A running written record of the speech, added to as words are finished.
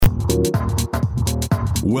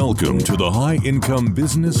Welcome to the High Income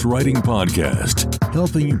Business Writing Podcast,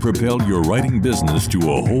 helping you propel your writing business to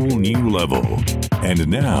a whole new level. And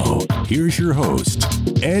now, here's your host,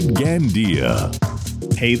 Ed Gandia.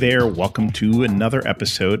 Hey there, welcome to another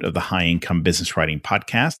episode of the High Income Business Writing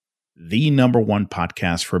Podcast, the number one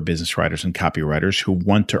podcast for business writers and copywriters who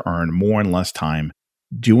want to earn more in less time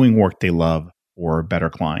doing work they love for better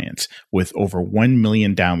clients, with over 1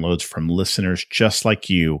 million downloads from listeners just like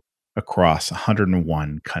you across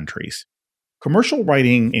 101 countries. Commercial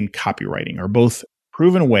writing and copywriting are both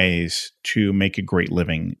proven ways to make a great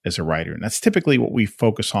living as a writer. And that's typically what we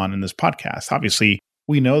focus on in this podcast. Obviously,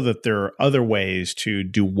 we know that there are other ways to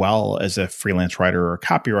do well as a freelance writer or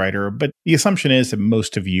copywriter, but the assumption is that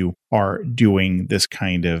most of you are doing this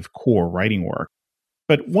kind of core writing work.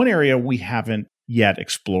 But one area we haven't yet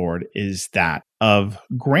explored is that of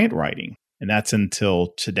grant writing. And that's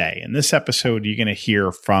until today. In this episode, you're going to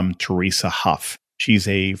hear from Teresa Huff. She's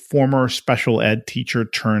a former special ed teacher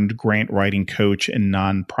turned grant writing coach and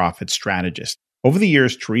nonprofit strategist. Over the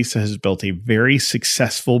years, Teresa has built a very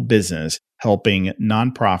successful business helping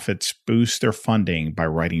nonprofits boost their funding by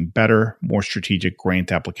writing better, more strategic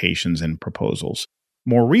grant applications and proposals.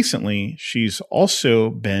 More recently, she's also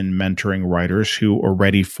been mentoring writers who are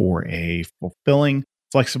ready for a fulfilling,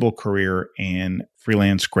 flexible career in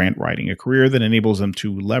freelance grant writing, a career that enables them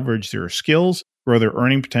to leverage their skills, grow their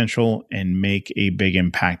earning potential, and make a big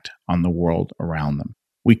impact on the world around them.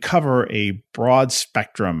 We cover a broad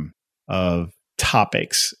spectrum of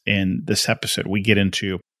topics in this episode. We get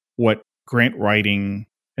into what grant writing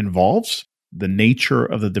involves, the nature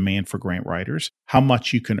of the demand for grant writers, how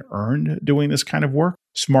much you can earn doing this kind of work,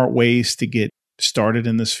 smart ways to get started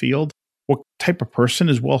in this field, what type of person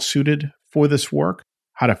is well suited for this work,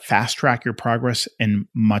 how to fast track your progress, and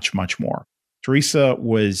much, much more. Teresa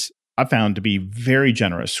was, I found, to be very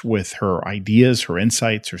generous with her ideas, her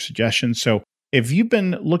insights, her suggestions. So if you've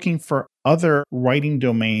been looking for other writing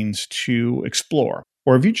domains to explore,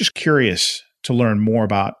 or if you're just curious to learn more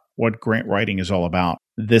about what grant writing is all about,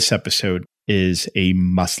 this episode is a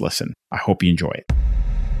must listen. I hope you enjoy it.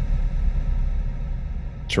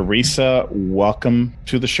 Teresa, welcome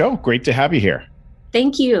to the show. Great to have you here.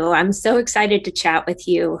 Thank you. I'm so excited to chat with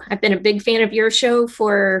you. I've been a big fan of your show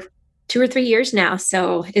for 2 or 3 years now,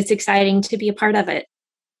 so it's exciting to be a part of it.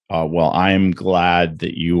 Well, I'm glad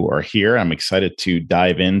that you are here. I'm excited to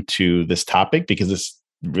dive into this topic because it's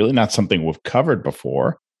really not something we've covered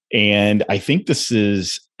before. And I think this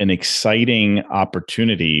is an exciting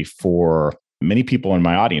opportunity for many people in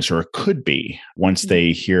my audience, or it could be once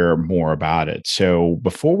they hear more about it. So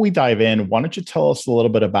before we dive in, why don't you tell us a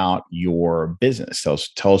little bit about your business?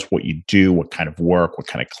 Tell us what you do, what kind of work, what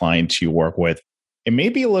kind of clients you work with, and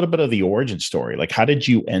maybe a little bit of the origin story. Like, how did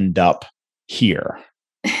you end up here?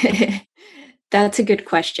 That's a good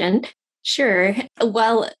question. Sure.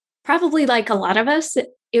 Well, probably like a lot of us,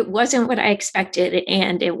 it wasn't what I expected,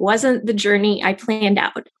 and it wasn't the journey I planned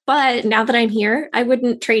out. But now that I'm here, I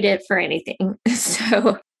wouldn't trade it for anything.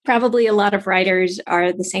 So probably a lot of writers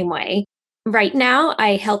are the same way. Right now,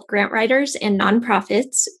 I help grant writers and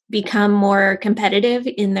nonprofits become more competitive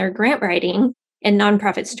in their grant writing and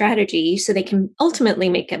nonprofit strategy so they can ultimately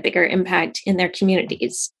make a bigger impact in their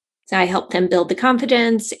communities. So I help them build the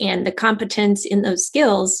confidence and the competence in those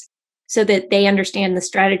skills so that they understand the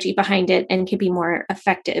strategy behind it and can be more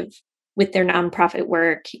effective with their nonprofit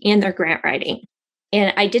work and their grant writing.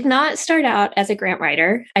 And I did not start out as a grant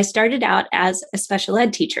writer. I started out as a special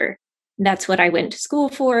ed teacher. That's what I went to school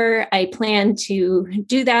for. I planned to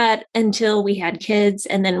do that until we had kids.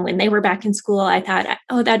 And then when they were back in school, I thought,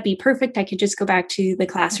 oh, that'd be perfect. I could just go back to the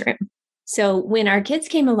classroom. So when our kids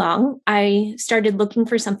came along, I started looking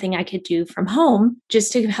for something I could do from home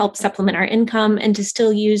just to help supplement our income and to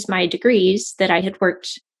still use my degrees that I had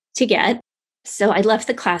worked to get. So I left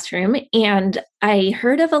the classroom and I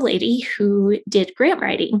heard of a lady who did grant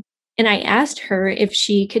writing. And I asked her if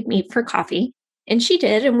she could meet for coffee. And she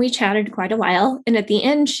did. And we chatted quite a while. And at the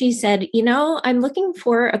end, she said, I'm looking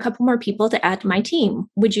for a couple more people to add to my team.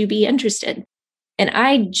 Would you be interested? And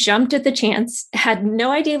I jumped at the chance, had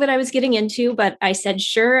no idea what I was getting into, but I said,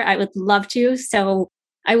 sure, I would love to. So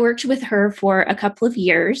I worked with her for a couple of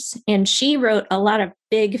years, and she wrote a lot of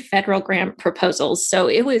big federal grant proposals. So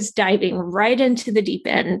it was diving right into the deep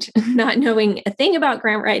end, not knowing a thing about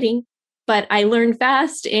grant writing, but I learned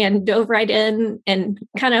fast and dove right in, and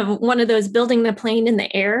kind of one of those building the plane in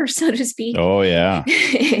the air, so to speak. Oh, yeah.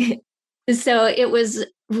 So it was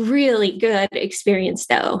really good experience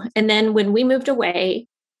though. And then when we moved away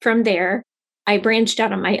from there, I branched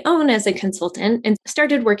out on my own as a consultant and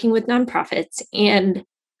started working with nonprofits. And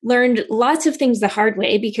learned lots of things the hard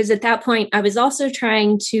way, because at that point, I was also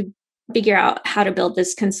trying to figure out how to build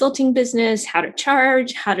this consulting business, how to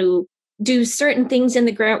charge, how to do certain things in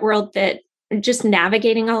the grant world, that just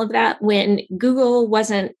navigating all of that when Google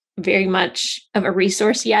wasn't very much of a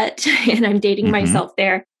resource yet. And I'm dating myself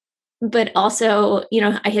there. But also,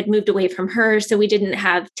 I had moved away from her, so we didn't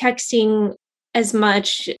have texting as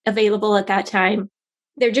much available at that time.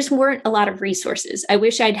 There just weren't a lot of resources. I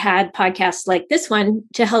wish I'd had podcasts like this one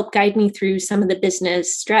to help guide me through some of the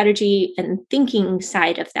business strategy and thinking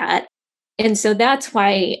side of that. And so that's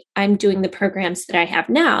why I'm doing the programs that I have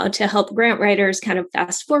now, to help grant writers kind of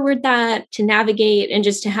fast forward that, to navigate, and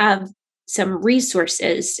just to have some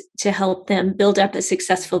resources to help them build up a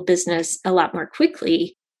successful business a lot more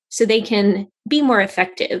quickly, so they can be more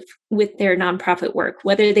effective with their nonprofit work,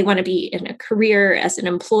 whether they want to be in a career as an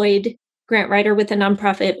employed grant writer with a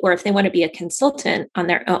nonprofit, or if they want to be a consultant on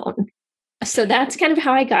their own. So that's kind of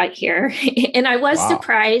how I got here. And I was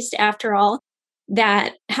surprised, after all,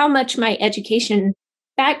 that how much my education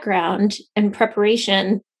background and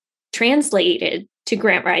preparation translated to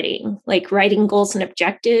grant writing, like writing goals and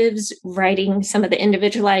objectives, writing some of the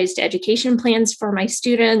individualized education plans for my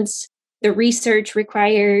students, the research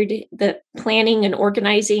required, the planning and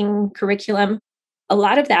organizing curriculum. A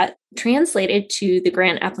lot of that translated to the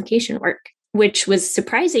grant application work, which was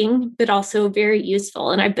surprising, but also very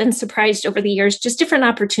useful. And I've been surprised over the years, just different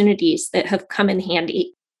opportunities that have come in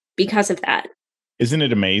handy because of that. Isn't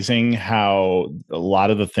it amazing how a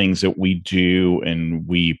lot of the things that we do and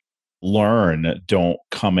we learn don't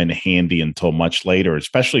come in handy until much later,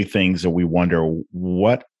 especially things that we wonder,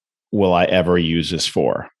 what will I ever use this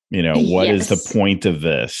for? What is the point of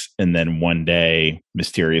this? And then one day,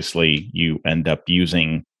 mysteriously, you end up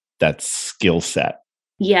using that skill set.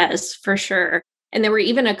 Yes, for sure. And there were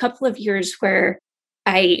even a couple of years where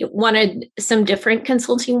I wanted some different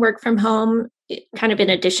consulting work from home, kind of in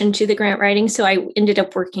addition to the grant writing. So I ended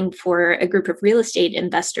up working for a group of real estate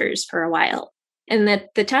investors for a while. And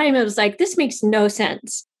at the time, it was like, this makes no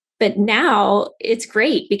sense. But now it's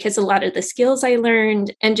great, because a lot of the skills I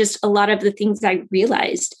learned and just a lot of the things I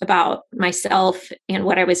realized about myself and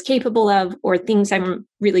what I was capable of, or things I'm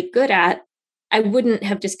really good at, I wouldn't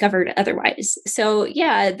have discovered otherwise. So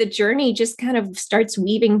yeah, the journey just kind of starts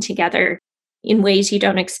weaving together in ways you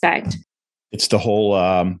don't expect. It's the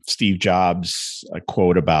whole Steve Jobs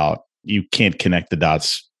quote about, you can't connect the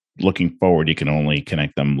dots looking forward. You can only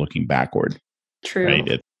connect them looking backward. True.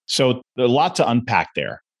 Right? So a lot to unpack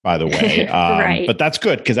there, by the way. Right. But that's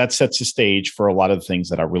good, because that sets the stage for a lot of the things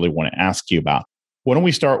that I really want to ask you about. Why don't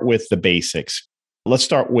we start with the basics? Let's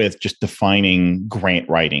start with just defining grant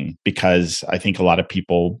writing, because I think a lot of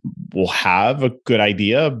people will have a good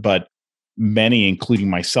idea, but many, including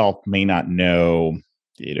myself, may not know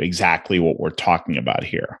exactly what we're talking about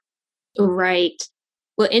here. Right.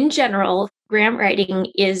 Well, in general, grant writing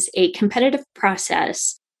is a competitive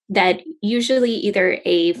process that usually either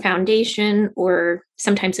a foundation or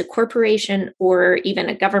sometimes a corporation or even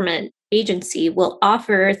a government agency will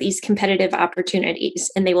offer these competitive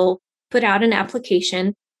opportunities, and they will put out an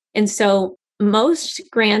application. And so most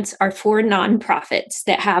grants are for nonprofits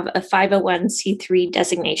that have a 501c3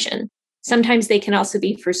 designation. Sometimes they can also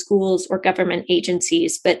be for schools or government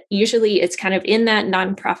agencies, but usually it's kind of in that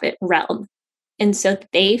nonprofit realm. And so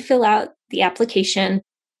they fill out the application,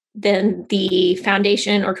 then the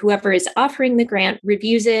foundation or whoever is offering the grant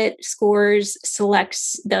reviews it, scores,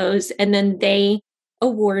 selects those, and then they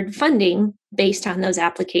award funding based on those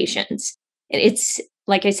applications. And it's,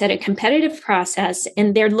 like I said, a competitive process,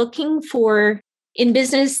 and they're looking for, in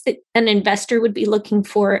business, an investor would be looking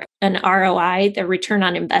for an ROI, the return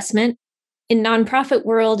on investment. In nonprofit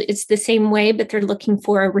world, it's the same way, but they're looking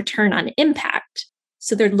for a return on impact.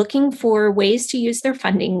 So they're looking for ways to use their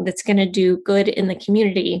funding that's going to do good in the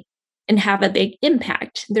community and have a big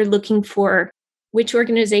impact. They're looking for which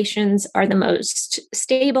organizations are the most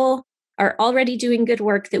stable, are already doing good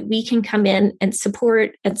work that we can come in and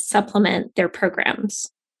support and supplement their programs.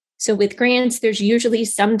 So with grants, there's usually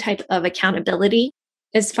some type of accountability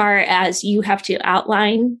as far as you have to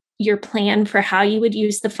outline your plan for how you would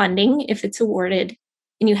use the funding if it's awarded,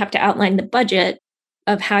 and you have to outline the budget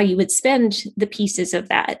of how you would spend the pieces of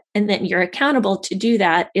that. And then you're accountable to do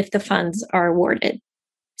that if the funds are awarded.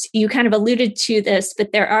 So you kind of alluded to this,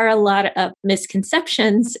 but there are a lot of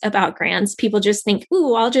misconceptions about grants. People just think,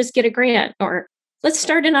 ooh, I'll just get a grant, or let's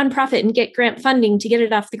start a nonprofit and get grant funding to get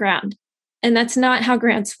it off the ground. And that's not how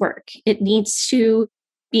grants work. It needs to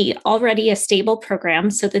be already a stable program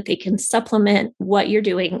so that they can supplement what you're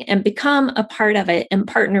doing and become a part of it and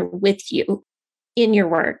partner with you in your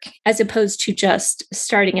work, as opposed to just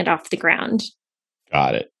starting it off the ground.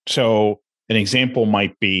 Got it. So an example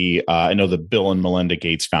might be, I know the Bill and Melinda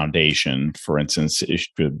Gates Foundation, for instance,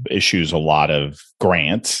 issues a lot of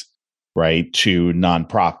grants, right, to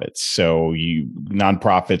nonprofits. So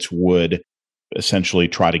nonprofits would essentially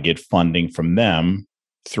try to get funding from them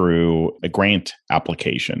through a grant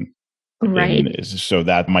application. Right. And so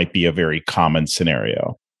that might be a very common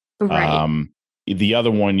scenario. Right. The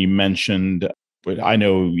other one you mentioned, but I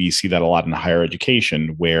know you see that a lot in higher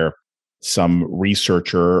education, where some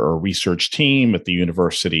researcher or research team at the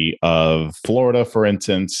University of Florida, for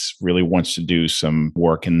instance, really wants to do some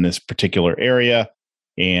work in this particular area,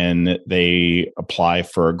 and they apply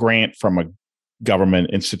for a grant from a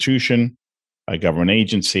government institution, a government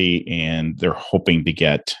agency, and they're hoping to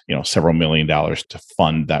get, several $1 million to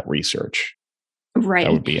fund that research. Right.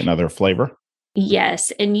 That would be another flavor.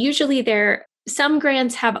 Yes. And usually some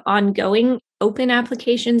grants have ongoing open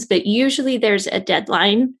applications, but usually there's a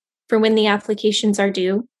deadline for when the applications are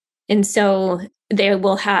due. And so they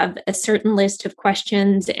will have a certain list of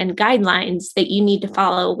questions and guidelines that you need to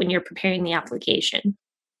follow when you're preparing the application.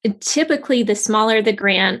 Typically, the smaller the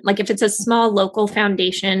grant, like if it's a small local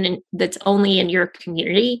foundation that's only in your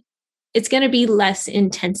community, it's going to be less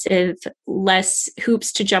intensive, less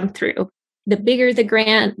hoops to jump through. The bigger the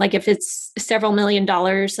grant, like if it's several $1 million,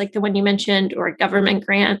 like the one you mentioned, or a government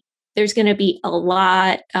grant, there's going to be a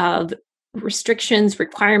lot of restrictions,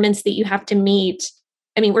 requirements that you have to meet.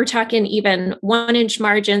 I mean, we're talking even 1-inch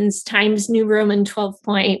margins times New Roman 12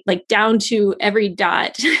 point, like down to every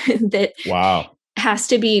dot that has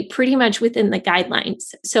to be pretty much within the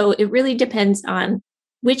guidelines. So it really depends on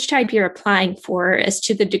which type you're applying for as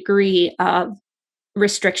to the degree of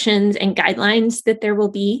restrictions and guidelines that there will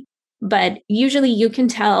be. But usually you can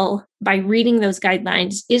tell by reading those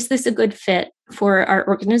guidelines, is this a good fit for our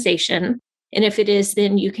organization? And if it is,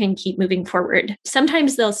 then you can keep moving forward.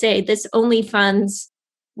 Sometimes they'll say this only funds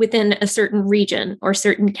within a certain region or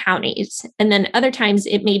certain counties. And then other times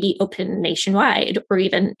it may be open nationwide or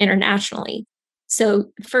even internationally.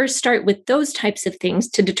 So first start with those types of things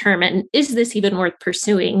to determine, is this even worth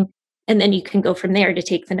pursuing? And then you can go from there to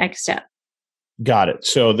take the next step. Got it.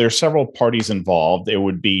 So there's several parties involved. It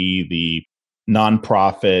would be the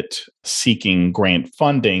nonprofit seeking grant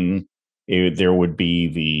funding. There would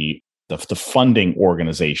be the funding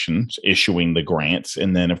organizations issuing the grants.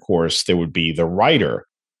 And then, of course, there would be the writer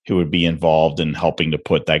who would be involved in helping to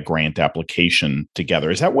put that grant application together.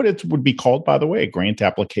 Is that what it would be called, by the way, a grant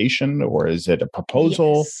application, or is it a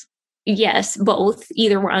proposal? Yes, both,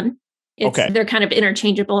 either one. Okay. They're kind of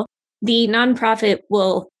interchangeable. The nonprofit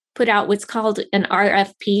will put out what's called an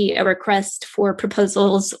RFP, a request for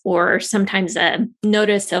proposals, or sometimes a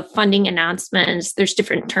notice of funding announcements. There's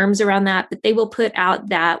different terms around that, but they will put out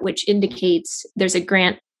that which indicates there's a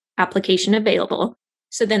grant application available.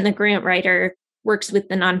 So then the grant writer works with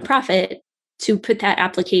the nonprofit to put that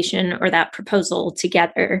application or that proposal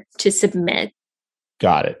together to submit.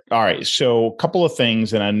 Got it. All right. So a couple of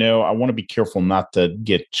things, and I know I want to be careful not to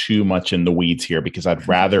get too much in the weeds here because I'd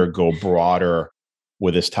rather go broader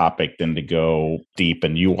with this topic than to go deep.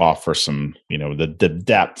 And you offer some, the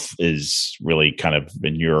depth is really kind of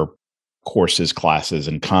in your courses, classes,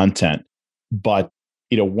 and content. But,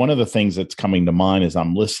 one of the things that's coming to mind as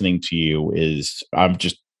I'm listening to you is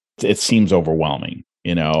it seems overwhelming,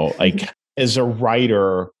 like as a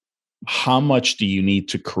writer, how much do you need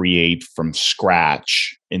to create from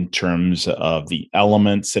scratch in terms of the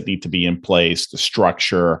elements that need to be in place, the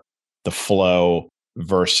structure, the flow,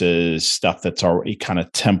 versus stuff that's already kind of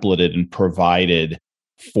templated and provided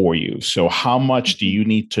for you? So how much do you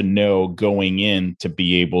need to know going in to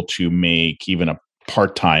be able to make even a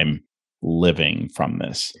part-time living from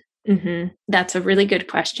this? Mm-hmm. That's a really good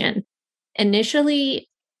question. Initially,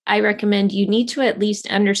 I recommend you need to at least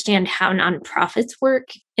understand how nonprofits work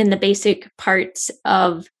and the basic parts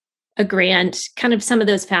of a grant, kind of some of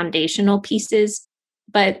those foundational pieces.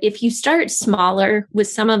 But if you start smaller with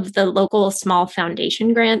some of the local small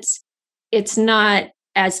foundation grants, it's not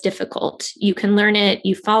as difficult. You can learn it,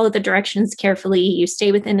 you follow the directions carefully, you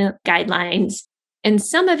stay within the guidelines. And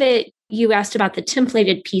some of it, you asked about the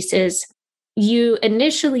templated pieces. You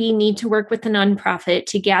initially need to work with the nonprofit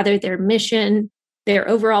to gather their mission, their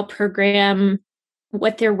overall program,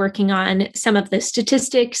 what they're working on, some of the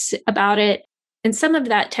statistics about it. And some of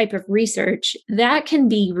that type of research that can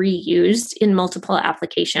be reused in multiple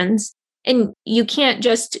applications. And you can't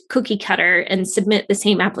just cookie cutter and submit the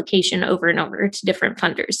same application over and over to different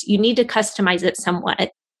funders. You need to customize it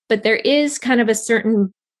somewhat. But there is kind of a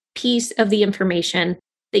certain piece of the information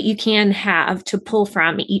that you can have to pull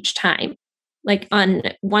from each time. Like on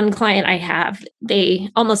one client I have, they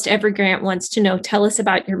almost every grant wants to know, tell us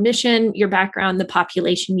about your mission, your background, the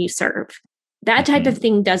population you serve. That type of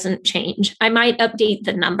thing doesn't change. I might update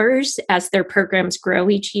the numbers as their programs grow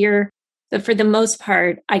each year, but for the most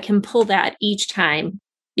part, I can pull that each time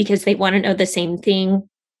because they want to know the same thing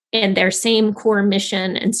and their same core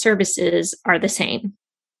mission and services are the same.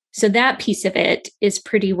 So that piece of it is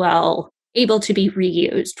pretty well able to be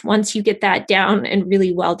reused. Once you get that down and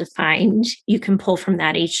really well defined, you can pull from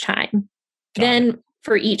that each time. Then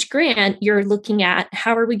for each grant, you're looking at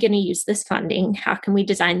how are we going to use this funding? How can we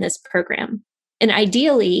design this program? And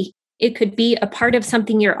ideally, it could be a part of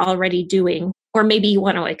something you're already doing, or maybe you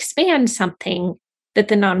want to expand something that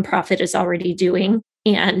the nonprofit is already doing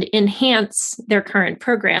and enhance their current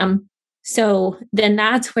program. So then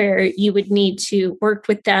that's where you would need to work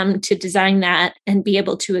with them to design that and be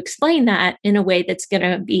able to explain that in a way that's going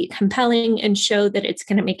to be compelling and show that it's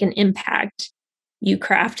going to make an impact. You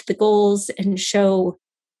craft the goals and show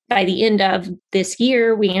by the end of this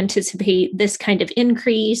year, we anticipate this kind of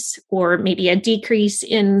increase or maybe a decrease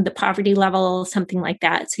in the poverty level, something like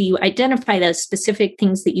that. So you identify those specific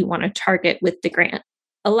things that you want to target with the grant.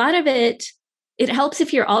 A lot of it helps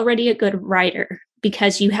if you're already a good writer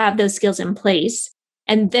because you have those skills in place.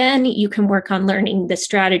 And then you can work on learning the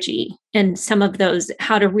strategy and some of those,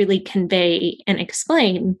 how to really convey and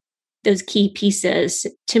explain those key pieces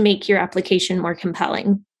to make your application more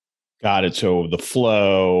compelling. Got it. So the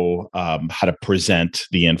flow, how to present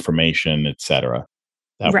the information, et cetera.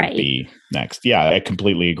 That would be next. Yeah, I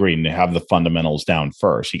completely agree. And to have the fundamentals down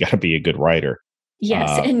first, you got to be a good writer.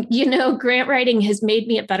 Yes. And, grant writing has made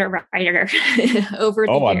me a better writer over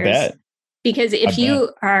the years. I bet. Because if you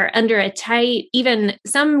are under a tight, even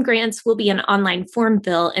some grants will be an online form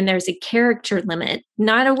fill and there's a character limit,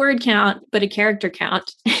 not a word count, but a character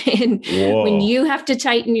count. And when you have to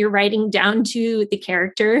tighten your writing down to the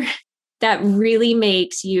character, that really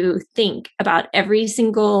makes you think about every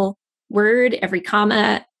single word, every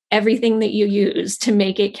comma, everything that you use to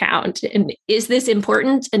make it count. And is this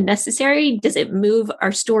important and necessary? Does it move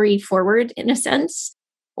our story forward in a sense?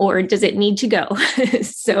 Or does it need to go?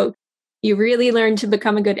 So you really learn to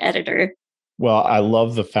become a good editor. Well, I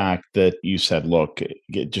love the fact that you said, look,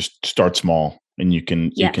 just start small and you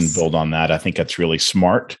can build on that. I think that's really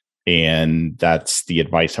smart. And that's the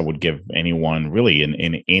advice I would give anyone really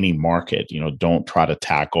in any market. Don't try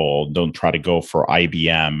to go for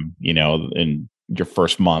IBM, in your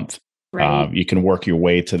first month. Right. You can work your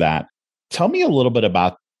way to that. Tell me a little bit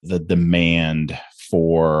about the demand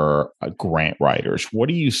for grant writers. What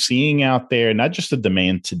are you seeing out there? Not just the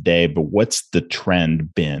demand today, but what's the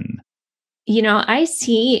trend been? I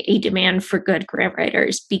see a demand for good grant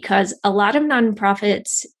writers because a lot of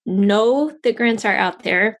nonprofits know that grants are out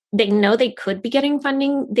there. They know they could be getting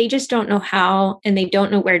funding. They just don't know how, and they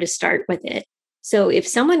don't know where to start with it. So if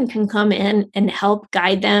someone can come in and help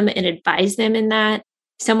guide them and advise them in that,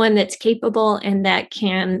 someone that's capable and that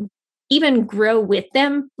can even grow with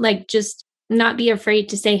them, like just not be afraid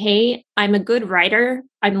to say, hey, I'm a good writer.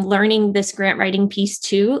 I'm learning this grant writing piece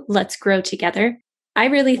too. Let's grow together. I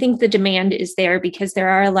really think the demand is there because there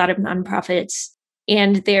are a lot of nonprofits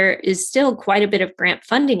and there is still quite a bit of grant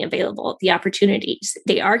funding available, the opportunities.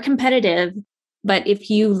 They are competitive, but if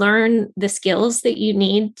you learn the skills that you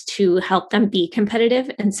need to help them be competitive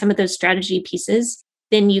and some of those strategy pieces,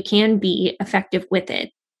 then you can be effective with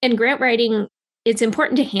it. And grant writing, it's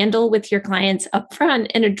important to handle with your clients upfront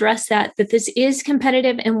and address that this is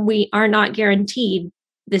competitive and we are not guaranteed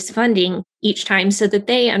this funding each time so that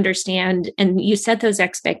they understand and you set those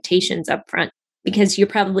expectations upfront because you're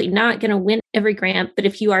probably not going to win every grant. But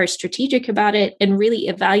if you are strategic about it and really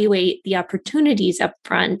evaluate the opportunities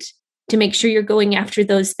upfront to make sure you're going after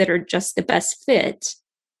those that are just the best fit,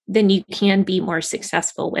 then you can be more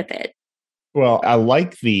successful with it. Well, I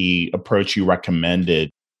like the approach you recommended,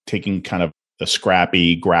 taking kind of the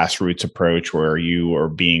scrappy grassroots approach where you are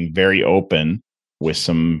being very open with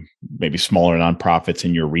some maybe smaller nonprofits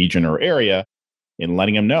in your region or area and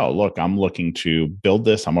letting them know, look, I'm looking to build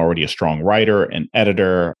this. I'm already a strong writer and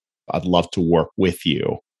editor. I'd love to work with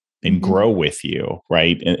you and grow with you,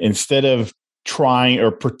 right? And instead of trying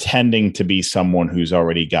or pretending to be someone who's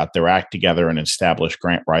already got their act together and established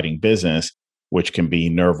grant writing business, which can be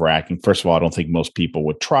nerve-wracking. First of all, I don't think most people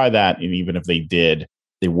would try that. And even if they did,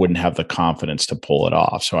 they wouldn't have the confidence to pull it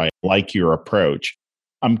off. So I like your approach.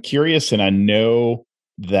 I'm curious, and I know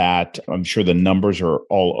that I'm sure the numbers are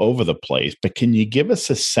all over the place, but can you give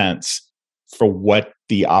us a sense for what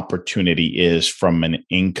the opportunity is from an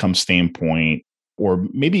income standpoint, or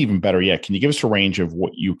maybe even better yet, can you give us a range of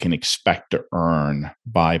what you can expect to earn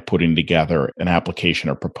by putting together an application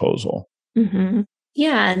or proposal? Mm-hmm.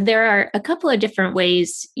 Yeah, and there are a couple of different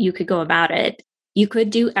ways you could go about it. You could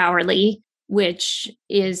do hourly, which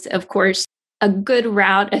is, of course, a good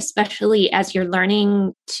route, especially as you're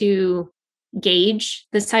learning to gauge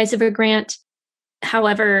the size of a grant.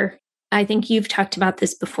 However, I think you've talked about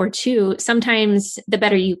this before too. Sometimes the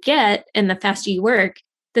better you get and the faster you work,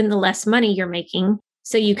 then the less money you're making.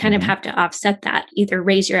 So you kind of have to offset that, either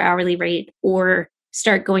raise your hourly rate or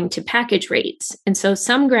start going to package rates. And so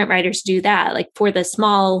some grant writers do that. Like for the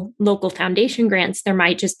small local foundation grants, there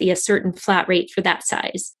might just be a certain flat rate for that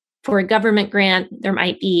size. For a government grant, there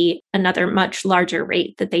might be another much larger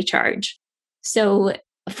rate that they charge. So,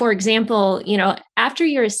 for example, after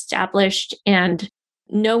you're established and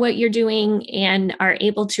know what you're doing and are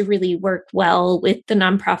able to really work well with the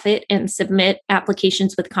nonprofit and submit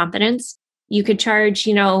applications with confidence, you could charge,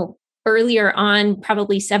 earlier on,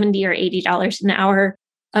 probably $70 or $80 an hour,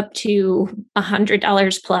 up to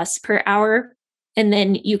 $100 plus per hour. And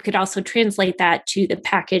then you could also translate that to the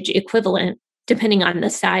package equivalent, depending on the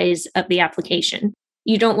size of the application.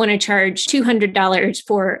 You don't want to charge $200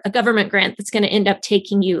 for a government grant that's going to end up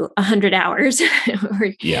taking you 100 hours,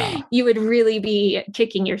 or you would really be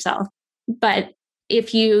kicking yourself. But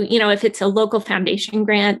if if it's a local foundation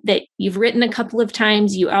grant that you've written a couple of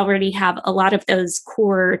times, you already have a lot of those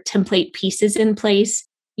core template pieces in place,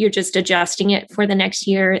 you're just adjusting it for the next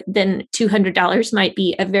year, then $200 might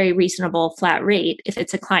be a very reasonable flat rate if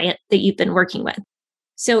it's a client that you've been working with.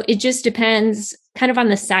 So it just depends kind of on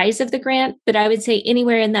the size of the grant, but I would say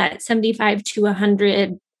anywhere in that $75 to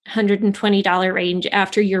 $100, $120 range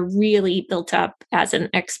after you're really built up as an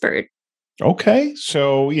expert. Okay.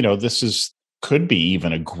 So, this could be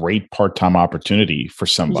even a great part-time opportunity for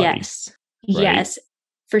somebody. Yes. Right? Yes,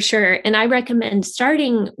 for sure. And I recommend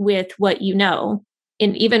starting with what you know.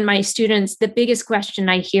 And even my students, the biggest question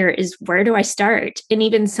I hear is, where do I start? And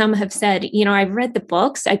even some have said, I've read the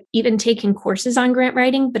books, I've even taken courses on grant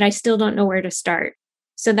writing, but I still don't know where to start.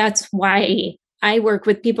 So that's why I work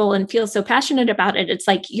with people and feel so passionate about it. It's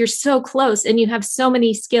like, you're so close and you have so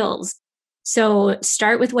many skills. So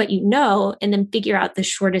start with what you know and then figure out the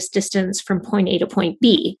shortest distance from point A to point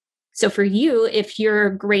B. So for you, if you're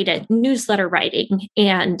great at newsletter writing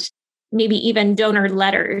and maybe even donor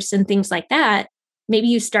letters and things like that, maybe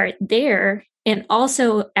you start there and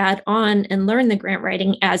also add on and learn the grant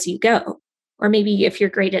writing as you go. Or maybe if you're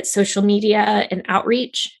great at social media and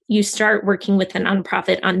outreach, you start working with a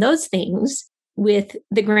nonprofit on those things with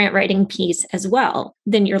the grant writing piece as well.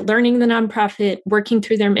 Then you're learning the nonprofit, working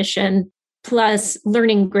through their mission, plus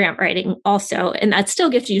learning grant writing also. And that still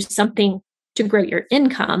gives you something to grow your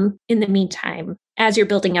income in the meantime as you're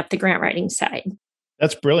building up the grant writing side.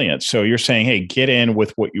 That's brilliant. So you're saying, hey, get in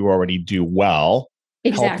with what you already do well,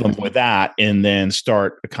 exactly. Help them with that, and then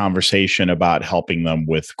start a conversation about helping them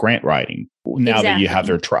with grant writing now that you have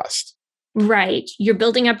their trust. Right. You're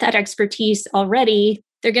building up that expertise already.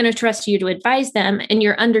 They're going to trust you to advise them, and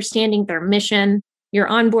you're understanding their mission. You're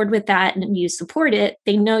on board with that and you support it.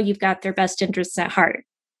 They know you've got their best interests at heart.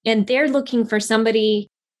 And they're looking for somebody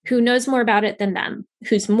who knows more about it than them,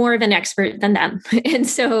 who's more of an expert than them. And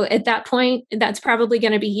so at that point, that's probably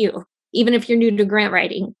going to be you. Even if you're new to grant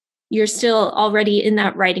writing, you're still already in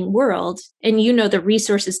that writing world and you know the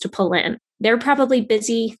resources to pull in. They're probably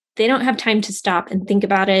busy. They don't have time to stop and think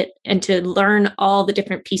about it and to learn all the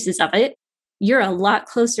different pieces of it. You're a lot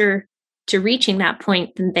closer to reaching that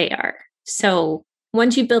point than they are. So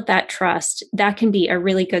once you build that trust, that can be a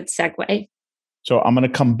really good segue. So I'm going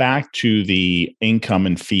to come back to the income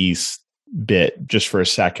and fees bit just for a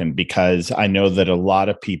second, because I know that a lot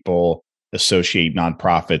of people associate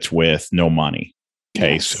nonprofits with no money.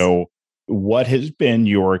 Okay. Yes. So what has been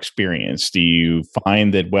your experience? Do you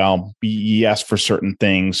find that, well, yes, for certain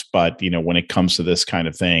things, but when it comes to this kind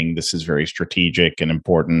of thing, this is very strategic and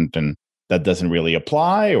important, and that doesn't really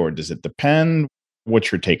apply, or does it depend?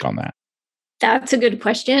 What's your take on that? That's a good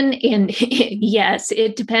question. And yes,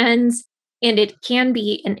 it depends. And it can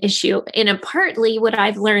be an issue. And partly what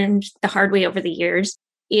I've learned the hard way over the years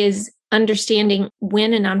is understanding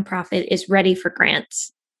when a nonprofit is ready for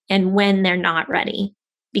grants and when they're not ready.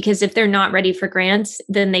 Because if they're not ready for grants,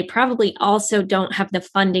 then they probably also don't have the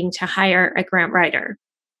funding to hire a grant writer.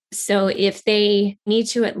 So if they need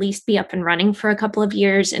to at least be up and running for a couple of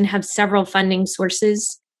years and have several funding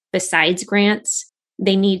sources besides grants,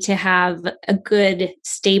 they need to have a good,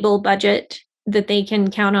 stable budget that they can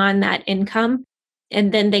count on that income.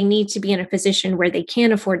 And then they need to be in a position where they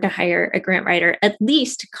can afford to hire a grant writer, at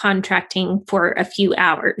least contracting for a few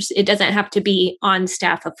hours. It doesn't have to be on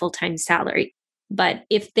staff a full-time salary. But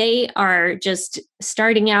if they are just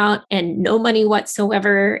starting out and no money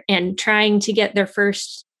whatsoever and trying to get their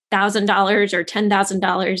first $1,000 or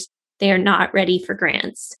 $10,000, they are not ready for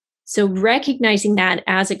grants. So recognizing that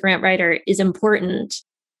as a grant writer is important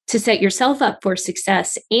to set yourself up for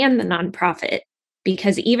success and the nonprofit,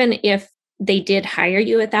 because even if they did hire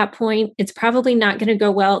you at that point, it's probably not going to go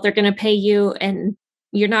well. They're going to pay you and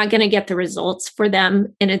you're not going to get the results for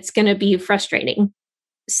them, and it's going to be frustrating.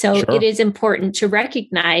 So It is important to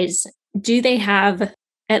recognize, do they have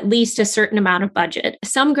at least a certain amount of budget?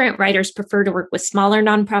 Some grant writers prefer to work with smaller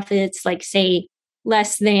nonprofits, like say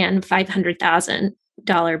less than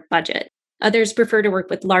 $500,000 budget. Others prefer to work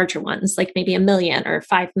with larger ones, like maybe $1 million or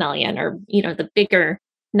 $5 million, or the bigger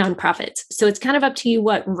nonprofits. So it's kind of up to you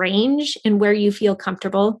what range and where you feel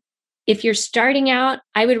comfortable. If you're starting out,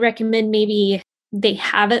 I would recommend maybe they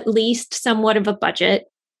have at least somewhat of a budget,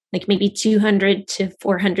 like maybe $200,000 to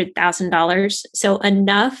 $400,000. So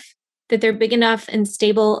enough that they're big enough and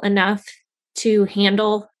stable enough to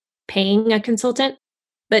handle paying a consultant,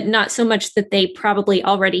 but not so much that they probably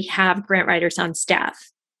already have grant writers on staff.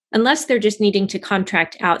 Unless they're just needing to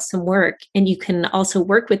contract out some work, and you can also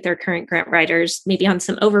work with their current grant writers, maybe on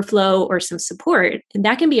some overflow or some support. And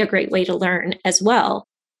that can be a great way to learn as well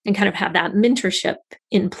and kind of have that mentorship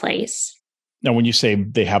in place. Now, when you say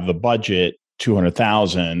they have the budget,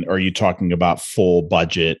 200,000, are you talking about full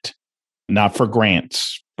budget, not for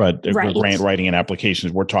grants, but right. Grant writing and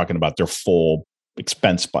applications? We're talking about their full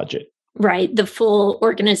expense budget. Right. The full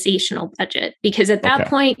organizational budget, because at that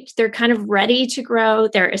point, they're kind of ready to grow.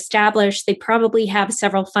 They're established. They probably have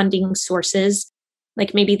several funding sources.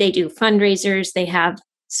 Like maybe they do fundraisers. They have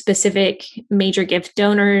specific major gift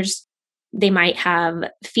donors. They might have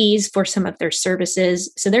fees for some of their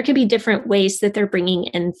services. So there could be different ways that they're bringing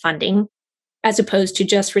in funding, as opposed to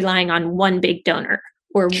just relying on one big donor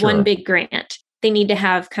or one big grant. They need to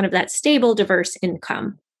have kind of that stable, diverse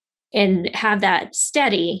income and have that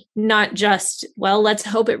steady, not just, well, let's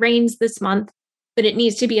hope it rains this month, but it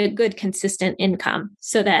needs to be a good, consistent income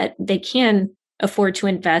so that they can afford to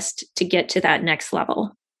invest to get to that next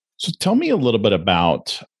level. So tell me a little bit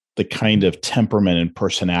about the kind of temperament and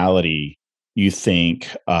personality you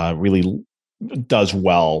think really does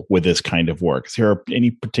well with this kind of work. Is there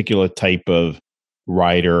any particular type of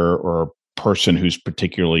writer or person who's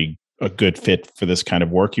particularly a good fit for this kind of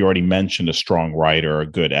work? You already mentioned a strong writer, a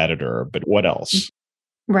good editor, but what else?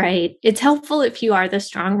 Right. It's helpful if you are the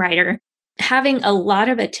strong writer. Having a lot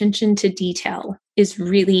of attention to detail is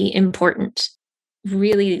really important.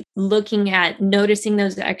 Really looking at noticing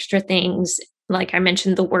those extra things, like I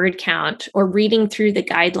mentioned, the word count, or reading through the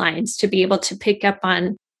guidelines to be able to pick up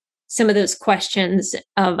on some of those questions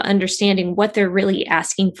of understanding what they're really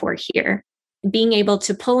asking for here. Being able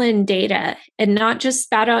to pull in data and not just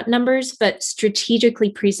spout out numbers, but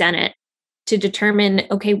strategically present it to determine,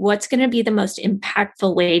 okay, what's going to be the most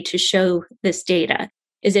impactful way to show this data?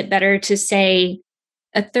 Is it better to say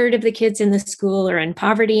a third of the kids in the school are in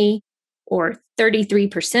poverty, or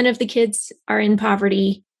 33% of the kids are in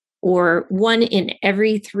poverty, or 1 in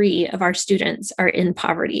every 3 of our students are in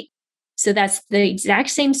poverty? So that's the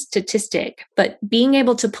exact same statistic, but being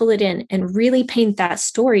able to pull it in and really paint that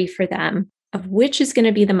story for them of which is going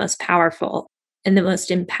to be the most powerful and the most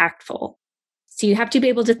impactful. So you have to be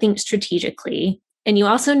able to think strategically. And you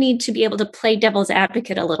also need to be able to play devil's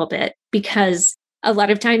advocate a little bit, because a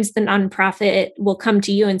lot of times the nonprofit will come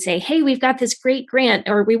to you and say, hey, we've got this great grant,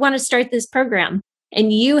 or we want to start this program.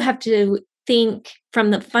 And you have to think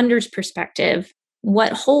from the funder's perspective,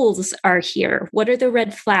 what holes are here? What are the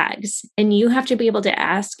red flags? And you have to be able to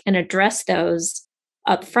ask and address those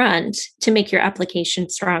up front to make your application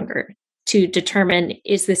stronger, to determine,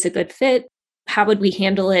 is this a good fit? How would we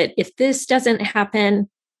handle it if this doesn't happen?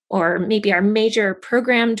 Or maybe our major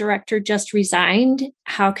program director just resigned.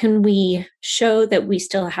 How can we show that we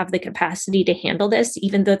still have the capacity to handle this,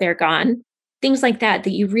 even though they're gone? Things like that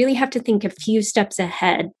you really have to think a few steps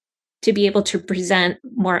ahead to be able to present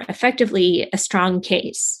more effectively a strong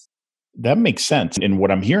case. That makes sense. And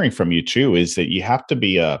what I'm hearing from you too is that you have to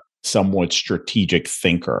be a somewhat strategic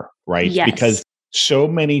thinker, right? Yes. Because so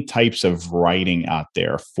many types of writing out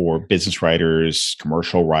there for business writers,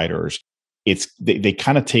 commercial writers, they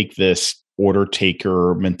kind of take this order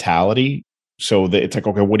taker mentality. So that it's like,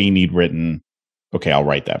 okay, what do you need written? Okay, I'll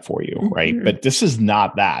write that for you, right? But this is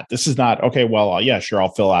not that. This is not, okay, well, yeah, sure, I'll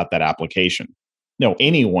fill out that application. No,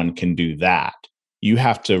 anyone can do that. You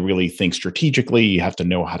have to really think strategically. You have to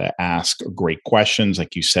know how to ask great questions.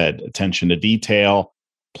 Like you said, attention to detail,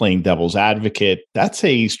 playing devil's advocate. That's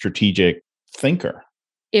a strategic thinker.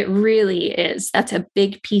 It really is. That's a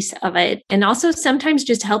big piece of it. And also sometimes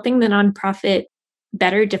just helping the nonprofit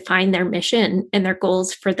better define their mission and their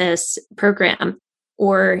goals for this program,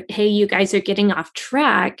 or, hey, you guys are getting off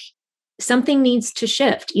track, something needs to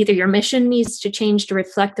shift. Either your mission needs to change to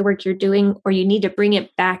reflect the work you're doing, or you need to bring it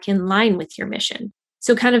back in line with your mission.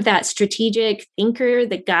 So kind of that strategic thinker,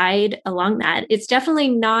 the guide along that. It's definitely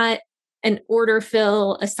not an order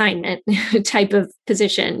fill assignment type of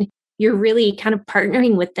position. You're really kind of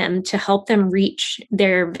partnering with them to help them reach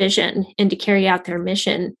their vision and to carry out their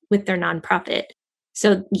mission with their nonprofit.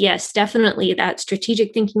 So yes, definitely that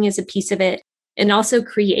strategic thinking is a piece of it. And also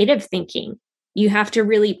creative thinking. You have to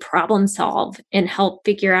really problem solve and help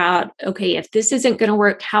figure out, okay, if this isn't going to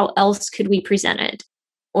work, how else could we present it?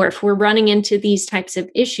 Or if we're running into these types of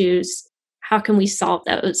issues, how can we solve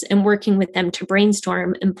those? And working with them to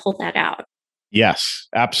brainstorm and pull that out. Yes,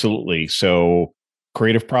 absolutely. So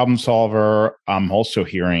creative problem solver. I'm also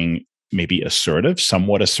hearing maybe assertive,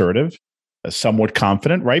 somewhat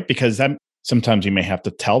confident, right? Because sometimes you may have to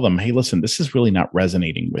tell them, hey, listen, this is really not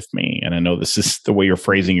resonating with me. And I know this is the way you're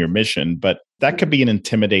phrasing your mission, but that could be an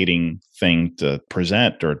intimidating thing to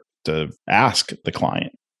present or to ask the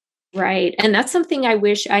client. Right. And that's something I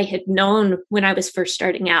wish I had known when I was first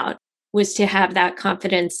starting out, was to have that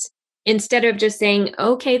confidence instead of just saying,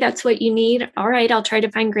 okay, that's what you need. All right, I'll try to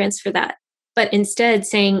find grants for that. But instead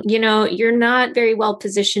saying, you're not very well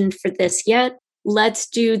positioned for this yet. Let's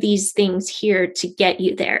do these things here to get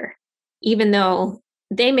you there. Even though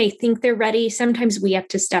they may think they're ready, sometimes we have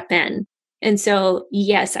to step in. And so,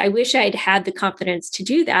 yes, I wish I'd had the confidence to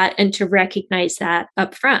do that and to recognize that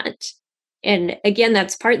up front. And again,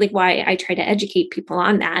 that's partly why I try to educate people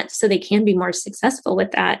on that so they can be more successful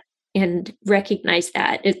with that and recognize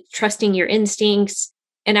that. It's trusting your instincts.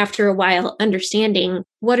 And after a while, understanding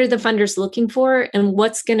what are the funders looking for and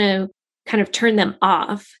what's going to kind of turn them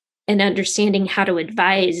off, and understanding how to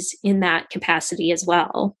advise in that capacity as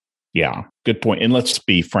well. Yeah, good point. And let's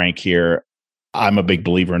be frank here. I'm a big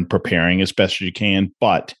believer in preparing as best as you can,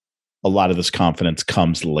 but a lot of this confidence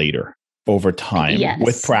comes later over time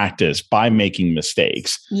with practice, by making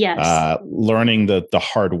mistakes. Yes. Learning the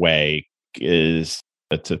hard way it's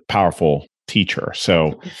a powerful teacher.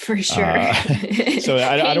 So for sure. So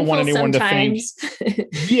I don't want anyone sometimes. to think,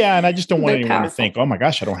 yeah. And I just don't want anyone powerful. to think, oh my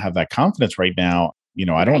gosh, I don't have that confidence right now.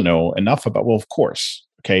 I don't know enough about, well, of course.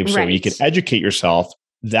 Okay. So you can educate yourself.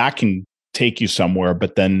 That can take you somewhere,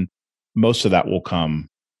 but then most of that will come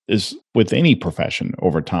is with any profession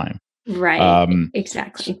over time. Right.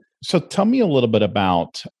 Exactly. So tell me a little bit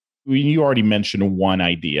about, you already mentioned one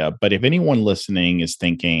idea, but if anyone listening is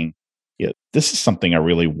thinking, this is something I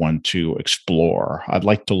really want to explore, I'd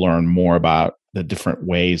like to learn more about the different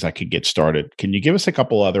ways I could get started. Can you give us a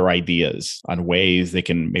couple other ideas on ways they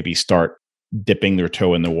can maybe start dipping their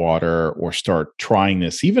toe in the water or start trying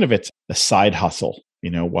this, even if it's a side hustle,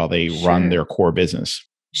 while they run their core business?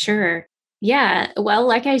 Sure. Yeah. Well,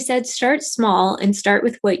 like I said, start small and start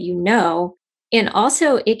with what you know. And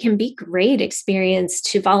also, it can be great experience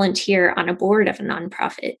to volunteer on a board of a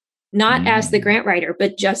nonprofit, not as the grant writer,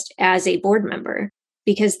 but just as a board member,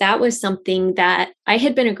 because that was something that I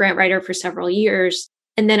had been a grant writer for several years.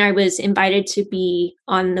 And then I was invited to be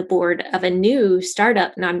on the board of a new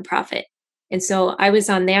startup nonprofit. And so I was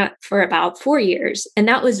on that for about 4 years. And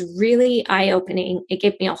that was really eye-opening. It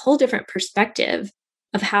gave me a whole different perspective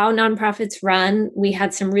of how nonprofits run. We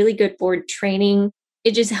had some really good board training.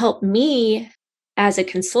 It just helped me as a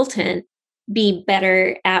consultant be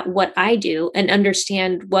better at what I do and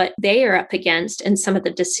understand what they are up against and some of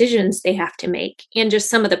the decisions they have to make and just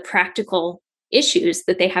some of the practical issues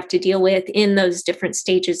that they have to deal with in those different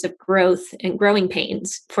stages of growth and growing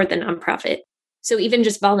pains for the nonprofit. So even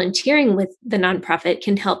just volunteering with the nonprofit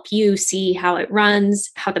can help you see how it runs,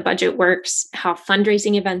 how the budget works, how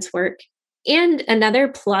fundraising events work. And another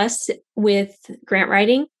plus with grant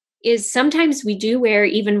writing is sometimes we do wear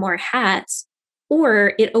even more hats,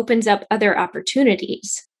 or it opens up other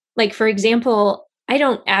opportunities. Like, for example, I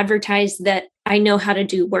don't advertise that I know how to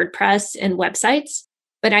do WordPress and websites,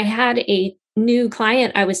 but I had a new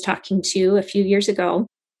client I was talking to a few years ago,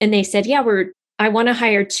 and they said, I want to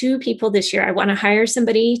hire 2 people this year. I want to hire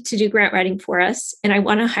somebody to do grant writing for us, and I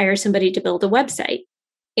want to hire somebody to build a website.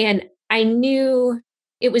 And I knew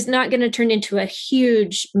it was not going to turn into a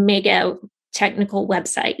huge, mega technical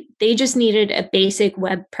website. They just needed a basic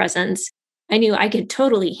web presence. I knew I could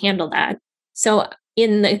totally handle that. So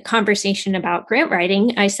in the conversation about grant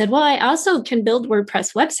writing, I said, well, I also can build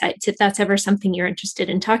WordPress websites if that's ever something you're interested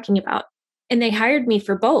in talking about. And they hired me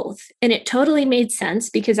for both. And it totally made sense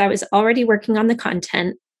because I was already working on the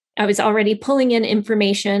content. I was already pulling in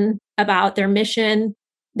information about their mission,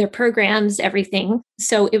 their programs, everything.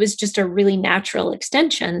 So it was just a really natural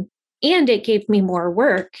extension. And it gave me more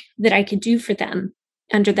work that I could do for them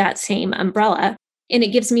under that same umbrella. And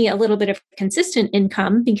it gives me a little bit of consistent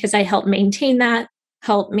income because I help maintain that,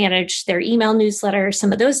 help manage their email newsletter,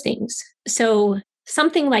 some of those things. So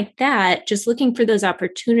something like that, just looking for those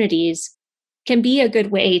opportunities can be a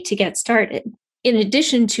good way to get started. In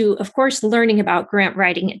addition to, of course, learning about grant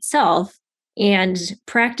writing itself and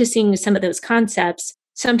practicing some of those concepts,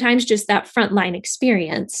 sometimes just that frontline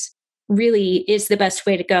experience really is the best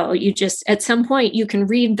way to go. You just, at some point, you can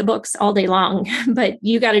read the books all day long, but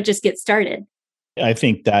you got to just get started. I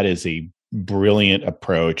think that is a brilliant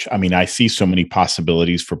approach. I mean, I see so many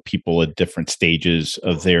possibilities for people at different stages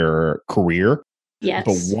of their career. Yes.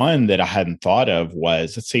 But one that I hadn't thought of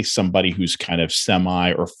was, let's say somebody who's kind of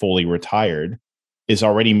semi or fully retired is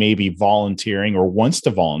already maybe volunteering or wants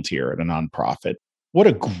to volunteer at a nonprofit. What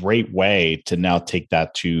a great way to now take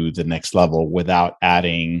that to the next level without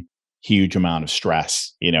adding huge amount of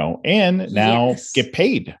stress, and now get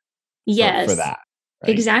paid for that. Right?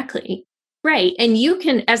 Exactly. Right. And you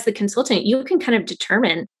can, as the consultant, you can kind of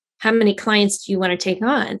determine how many clients do you want to take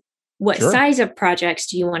on? What size of projects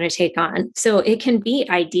do you want to take on? So it can be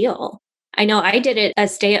ideal. I know I did it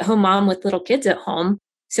as stay-at-home mom with little kids at home.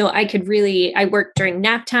 So I worked during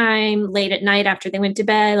nap time, late at night after they went to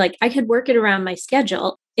bed. Like I could work it around my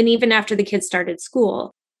schedule. And even after the kids started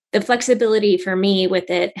school, the flexibility for me with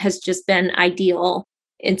it has just been ideal.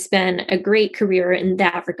 It's been a great career in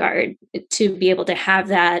that regard to be able to have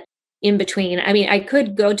that in between. I mean, I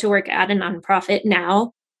could go to work at a nonprofit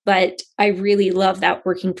now, but I really love that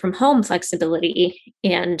working from home flexibility.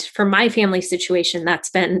 And for my family situation, that's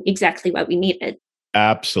been exactly what we needed.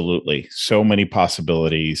 Absolutely. So many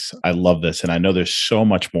possibilities. I love this. And I know there's so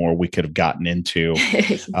much more we could have gotten into.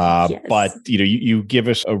 Yes. But you give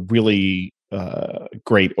us a really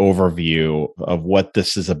great overview of what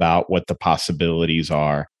this is about, what the possibilities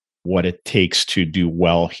are, what it takes to do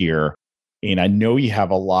well here. And I know you have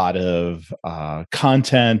a lot of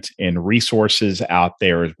content and resources out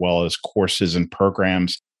there, as well as courses and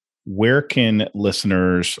programs. Where can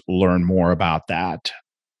listeners learn more about that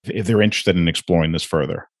if they're interested in exploring this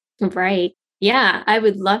further? Right. Yeah, I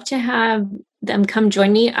would love to have them come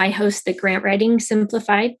join me. I host the Grant Writing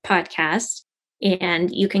Simplified podcast, and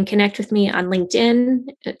you can connect with me on LinkedIn,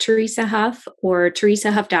 Teresa Huff, or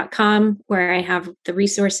teresahuff.com, where I have the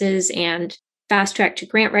resources and Fast Track to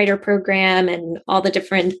Grant Writer program and all the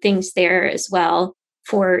different things there as well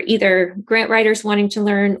for either grant writers wanting to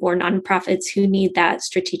learn or nonprofits who need that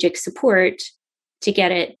strategic support to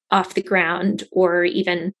get it off the ground, or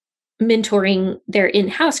even mentoring their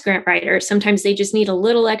in-house grant writers. Sometimes they just need a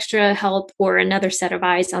little extra help or another set of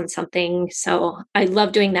eyes on something. So I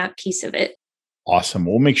love doing that piece of it. Awesome.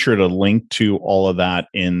 We'll make sure to link to all of that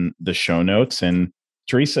in the show notes. And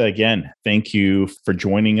Teresa, again, thank you for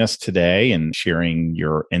joining us today and sharing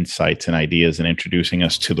your insights and ideas and introducing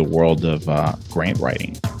us to the world of grant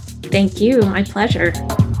writing. Thank you. My pleasure.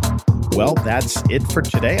 Well, that's it for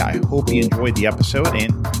today. I hope you enjoyed the episode.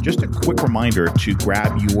 And just a quick reminder to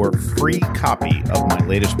grab your free copy of my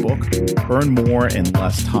latest book, Earn More in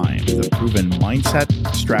Less Time: The Proven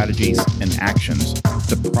Mindset, Strategies, and Actions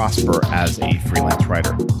to Prosper as a Freelance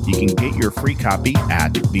Writer. You can get your free copy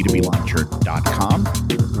at b2blauncher.com,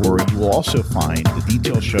 where you will also find the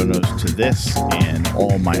detailed show notes to this and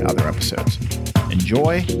all my other episodes.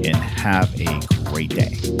 Enjoy and have a great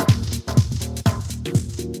day.